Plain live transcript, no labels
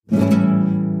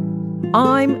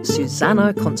I'm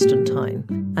Susanna Constantine,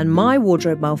 and My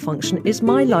Wardrobe Malfunction is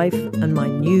my life and my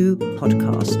new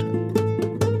podcast.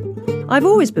 I've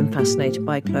always been fascinated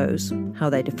by clothes, how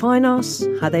they define us,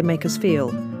 how they make us feel.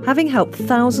 Having helped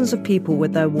thousands of people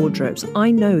with their wardrobes,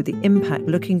 I know the impact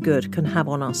looking good can have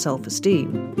on our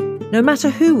self-esteem. No matter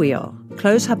who we are,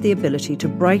 clothes have the ability to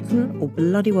brighten or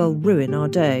bloody well ruin our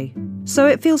day. So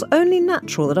it feels only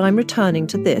natural that I'm returning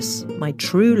to this, my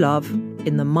true love,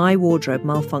 in the My Wardrobe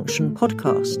Malfunction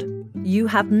podcast. You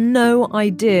have no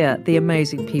idea the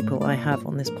amazing people I have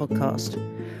on this podcast.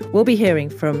 We'll be hearing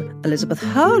from Elizabeth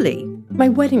Hurley. My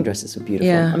wedding dresses were beautiful.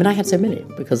 Yeah. I mean, I had so many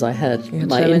because I had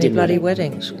my so Indian many bloody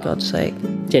wedding. weddings, for God's sake.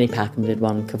 Jenny Packham did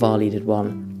one, Cavalli did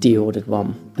one, Dior did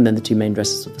one, and then the two main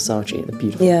dresses of Versace. They're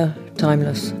beautiful. Yeah,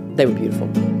 timeless. They were beautiful.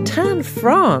 Tan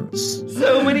France.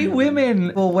 So many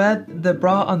women will wear the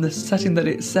bra on the setting that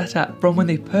it's set at from when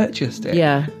they purchased it.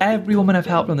 Yeah. Every woman I've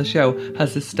helped on the show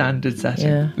has the standard setting,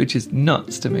 Yeah. which is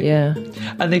nuts to me. Yeah.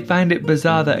 And they find it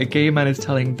bizarre that a gay man is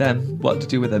telling them what to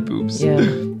do with their boobs. Yeah.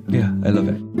 Yeah, I love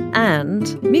it.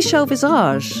 And Michelle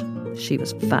Visage. She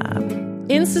was fab.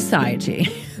 In society,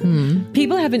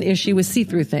 people have an issue with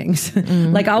see-through things.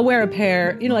 Like I'll wear a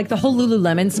pair, like the whole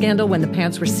Lululemon scandal when the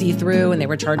pants were see-through and they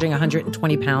were charging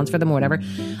 120 pounds for them or whatever.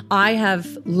 I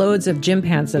have loads of gym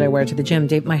pants that I wear to the gym.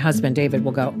 My husband, David,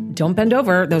 will go, don't bend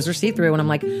over. Those are see-through. And I'm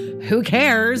like, who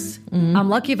cares? I'm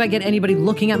lucky if I get anybody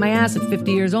looking at my ass at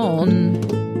 50 years old.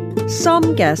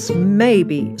 Some guests may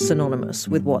be synonymous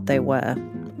with what they wear.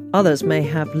 Others may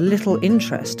have little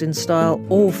interest in style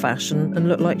or fashion and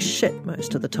look like shit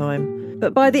most of the time.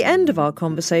 But by the end of our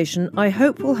conversation, I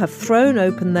hope we'll have thrown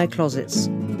open their closets,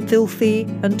 filthy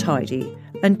and tidy,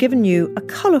 and given you a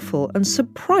colourful and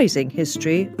surprising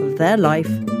history of their life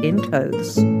in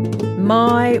clothes.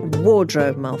 My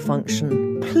Wardrobe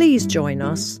Malfunction. Please join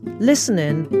us, listen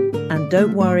in, and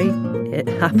don't worry, it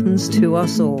happens to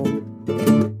us all.